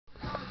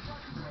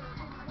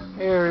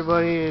Hey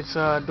everybody, it's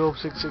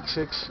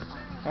Dope666,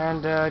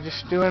 and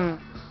just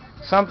doing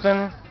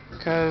something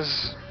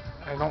because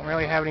I don't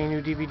really have any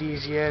new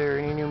DVDs yet or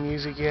any new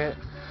music yet,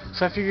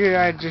 so I figured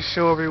I'd just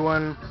show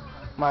everyone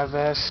my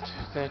vest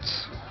that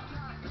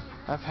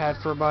I've had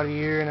for about a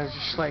year, and I've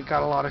just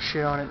got a lot of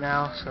shit on it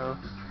now. So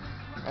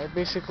I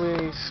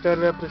basically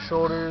studded up the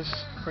shoulders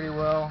pretty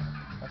well.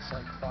 That's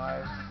like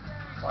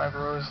five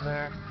rows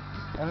there,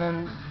 and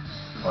then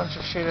a bunch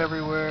of shit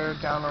everywhere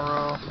down the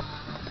row.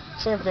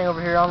 Same thing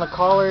over here on the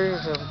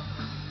collars,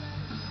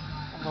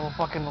 little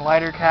fucking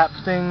lighter cap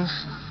things.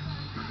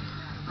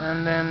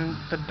 And then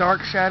the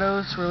Dark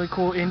Shadows, really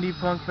cool indie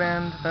punk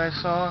band that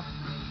I saw,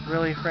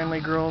 really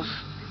friendly girls.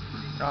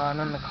 And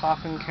then the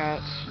Coffin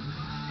Cats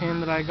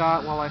pin that I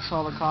got while I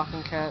saw the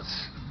Coffin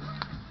Cats.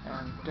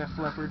 And Def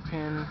Leppard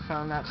pin,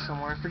 found that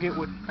somewhere. I forget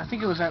what, I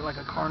think it was at like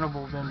a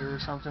carnival vendor or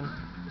something.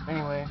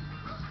 Anyway,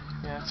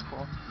 yeah, that's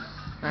cool.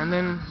 And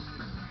then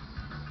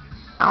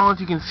I don't know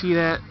if you can see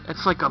that.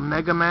 It's like a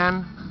Mega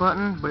Man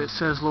button, but it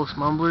says Los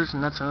Mumblers,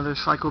 and that's another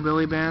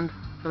psychobilly band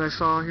that I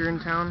saw here in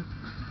town.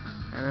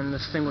 And then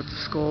this thing with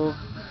the skull,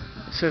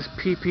 it says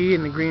PP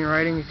in the green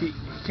writing. If you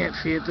can't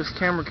see it, this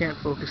camera can't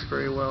focus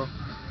very well.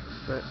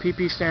 But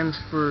PP stands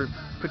for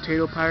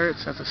Potato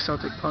Pirates. That's a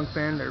Celtic punk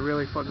band. They're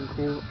really fucking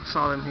cool.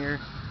 Saw them here.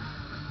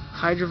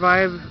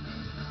 Hydrovive,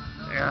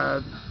 I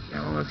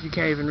don't know if you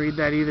can't even read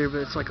that either, but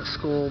it's like a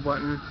skull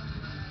button.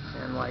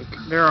 And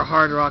they're a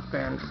hard rock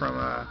band from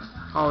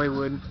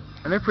Hollywood,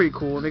 and they're pretty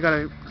cool. They got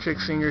a chick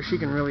singer. She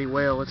can really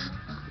wail.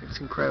 It's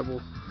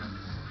incredible.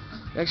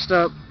 Next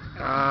up,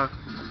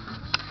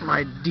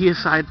 my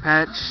D.I.Y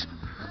patch,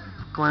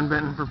 Glenn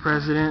Benton for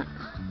president.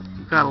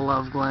 Gotta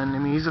love Glenn. I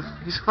mean, he's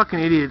a fucking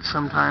idiot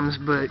sometimes,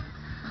 but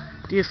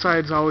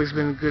D.I.Y's always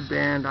been a good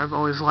band. I've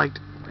always liked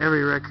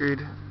every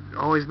record.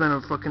 Always been a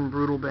fucking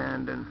brutal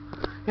band, and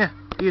yeah,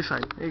 D.I.Y.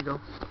 There you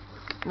go.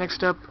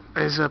 Next up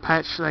is a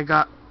patch that I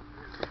got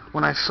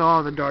when I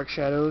saw the Dark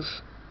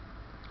Shadows.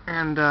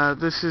 And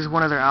this is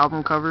one of their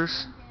album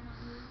covers.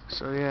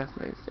 So yeah,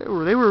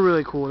 they were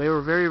really cool. They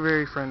were very,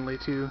 very friendly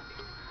too.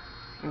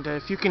 And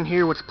if you can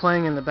hear what's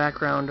playing in the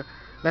background,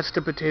 that's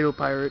the Potato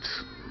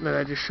Pirates that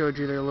I just showed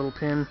you, their little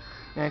pin.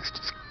 Next,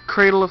 it's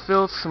Cradle of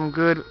Filth, some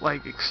good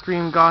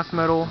extreme goth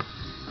metal.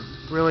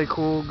 Really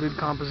cool, good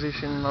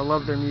composition. I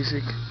love their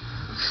music.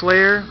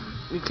 Slayer,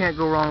 you can't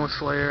go wrong with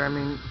Slayer. I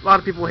mean, a lot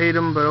of people hate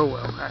them, but oh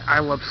well. I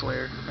love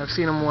Slayer. I've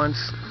seen them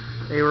once.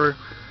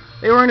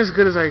 They weren't as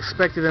good as I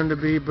expected them to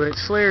be, but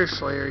Slayer's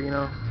Slayer, you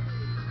know.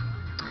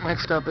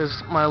 Next up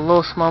is my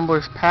Los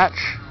Mumblers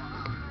patch.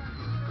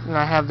 And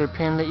I have their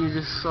pin that you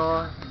just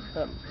saw,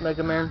 that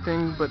Mega Man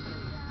thing, but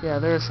yeah,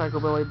 they're a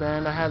psychobilly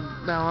band. I had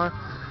that on.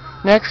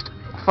 Next,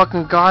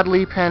 fucking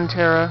Godly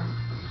Pantera.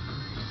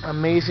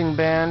 Amazing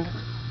band.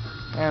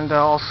 And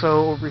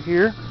also over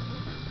here,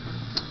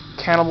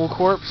 Cannibal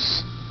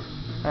Corpse.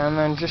 And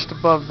then just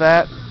above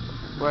that,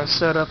 where I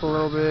set up a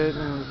little bit,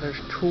 and there's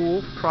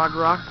Tool, prog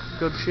rock,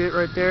 good shit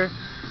right there.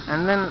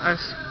 And then I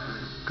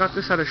got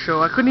this at a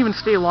show. I couldn't even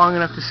stay long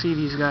enough to see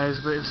these guys,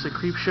 but it's the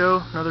Creep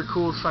Show, another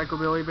cool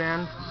psychobilly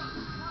band.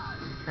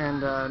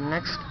 And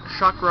next,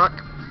 Shock Rock,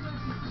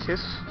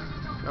 Kiss.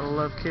 Gotta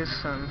love Kiss.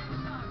 And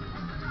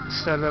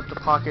set up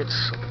the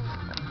pockets.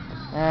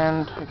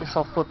 And I guess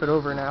I'll flip it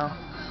over now.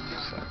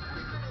 So.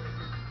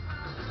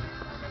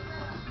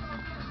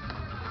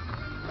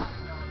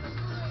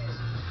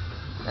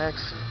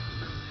 Next.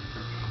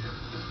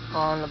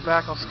 On the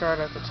back, I'll start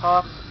at the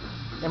top.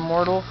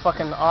 Immortal,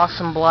 fucking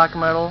awesome black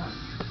metal.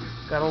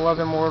 Gotta love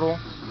Immortal.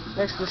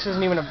 Next, this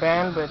isn't even a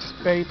band, but it's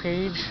Betty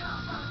Page.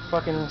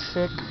 Fucking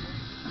sick.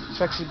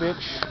 Sexy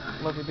bitch.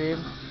 Love you, babe.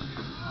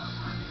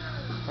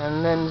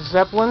 And then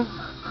Zeppelin.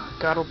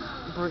 Gotta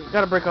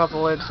break off the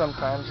lid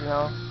sometimes, you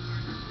know.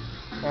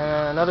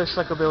 And another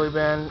psychobilly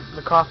band,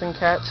 the Coffin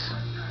Cats.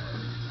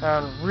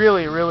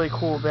 Really, really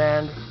cool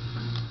band.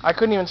 I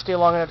couldn't even stay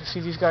long enough to see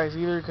these guys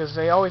either, because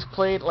they always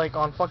played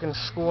on fucking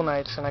school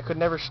nights, and I could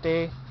never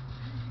stay.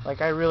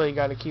 I really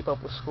got to keep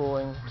up with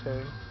schooling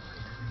to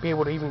be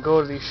able to even go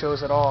to these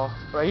shows at all.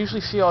 But I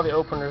usually see all the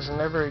openers, and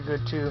they're very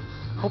good too.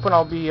 Hoping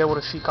I'll be able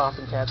to see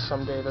Coffin Cats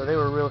someday, though. They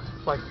were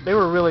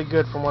really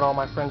good from what all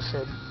my friends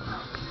said.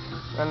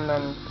 And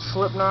then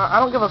Slipknot.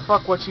 I don't give a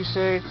fuck what you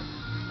say.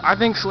 I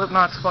think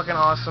Slipknot's fucking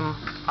awesome.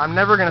 I'm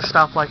never gonna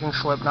stop liking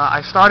Slipknot.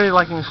 I started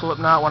liking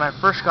Slipknot when I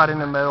first got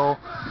into metal,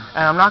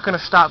 and I'm not gonna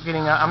stop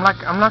I'm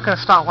not gonna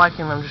stop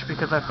liking them just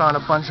because I found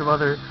a bunch of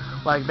other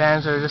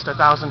bands that are just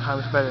 1,000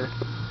 times better.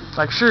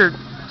 Sure,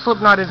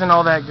 Slipknot isn't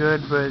all that good,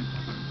 but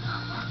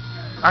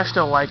I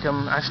still like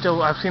them. I've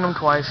seen them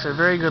twice. They're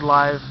very good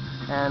live,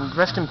 and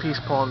rest in peace,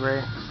 Paul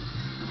Gray.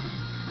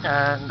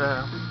 And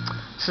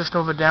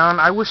System of a Down.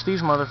 I wish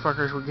these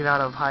motherfuckers would get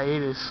out of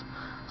hiatus.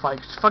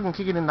 Fucking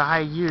kick it into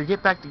high gear.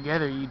 Get back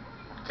together. You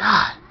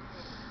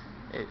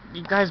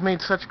guys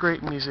made such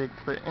great music.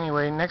 But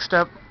anyway, next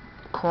up,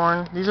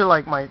 Korn. These are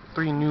my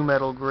 3 new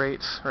metal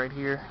greats right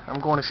here. I'm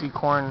going to see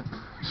Korn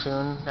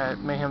soon at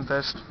Mayhem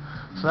Fest,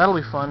 so that'll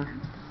be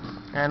fun.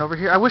 And over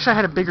here, I wish I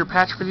had a bigger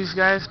patch for these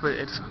guys, but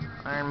it's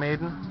Iron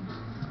Maiden.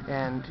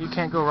 and you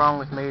can't go wrong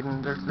with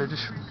Maiden. They're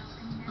just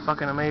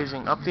fucking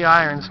amazing. Up the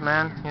irons,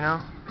 man, you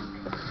know?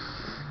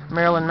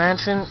 Marilyn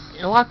Manson,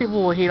 a lot of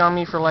people will hate on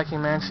me for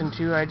liking Manson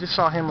too. I just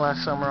saw him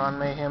last summer on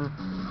Mayhem.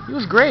 He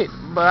was great,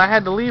 but I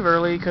had to leave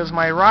early because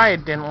my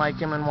ride didn't like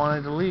him and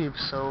wanted to leave,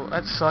 so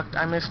that sucked.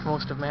 I missed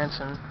most of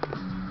Manson.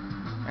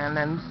 And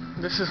then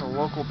this is a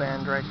local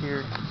band right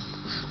here.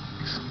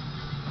 It's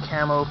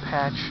Camo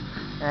Patch,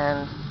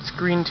 and it's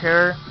Green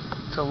Terror.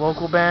 It's a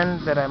local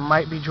band that I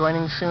might be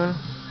joining soon.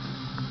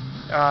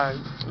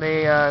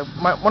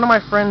 One of my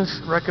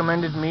friends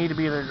recommended me to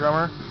be their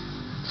drummer,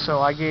 so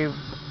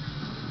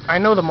I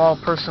know them all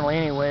personally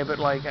anyway, but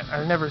like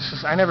I never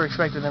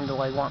expected them to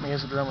like want me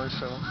as a drummer,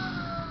 so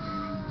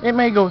it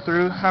may go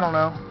through. I don't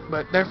know,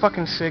 but they're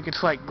fucking sick.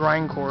 It's like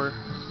grindcore,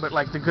 but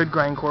like the good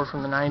grindcore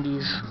from the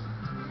 90s.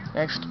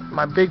 Next,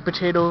 my Big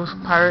Potatoes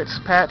Pirates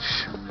patch,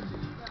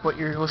 what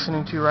you're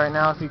listening to right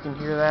now, if you can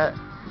hear that.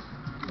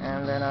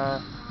 And then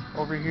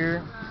over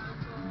here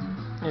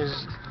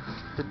is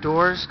The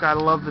Doors.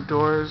 Gotta love The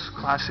Doors.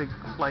 Classic,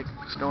 like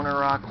stoner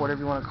rock, whatever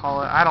you want to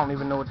call it. I don't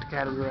even know what to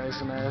categorize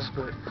them as,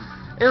 but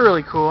they're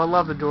really cool. I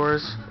love The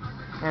Doors.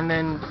 And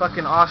then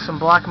fucking awesome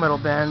black metal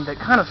band that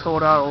kind of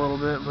sold out a little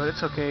bit, but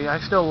it's okay. I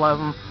still love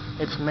them.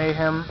 It's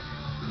Mayhem.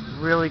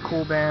 Really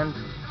cool band.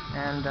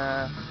 And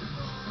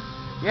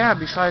yeah,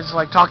 besides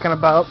like talking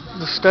about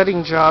the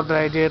studying job that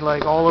I did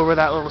like all over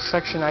that little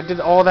section, I did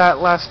all that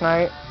last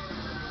night.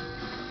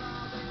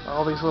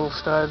 All these little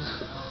studs.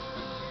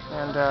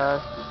 And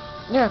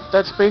yeah,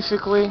 that's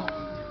basically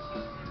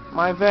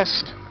my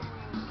vest.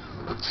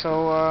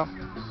 So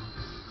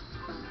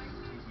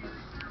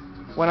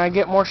when I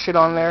get more shit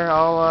on there,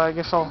 I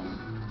guess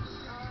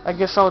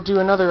I'll do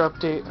another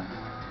update.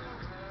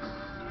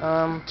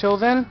 Till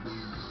then,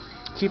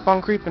 keep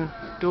on creeping.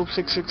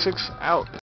 Dope666 out.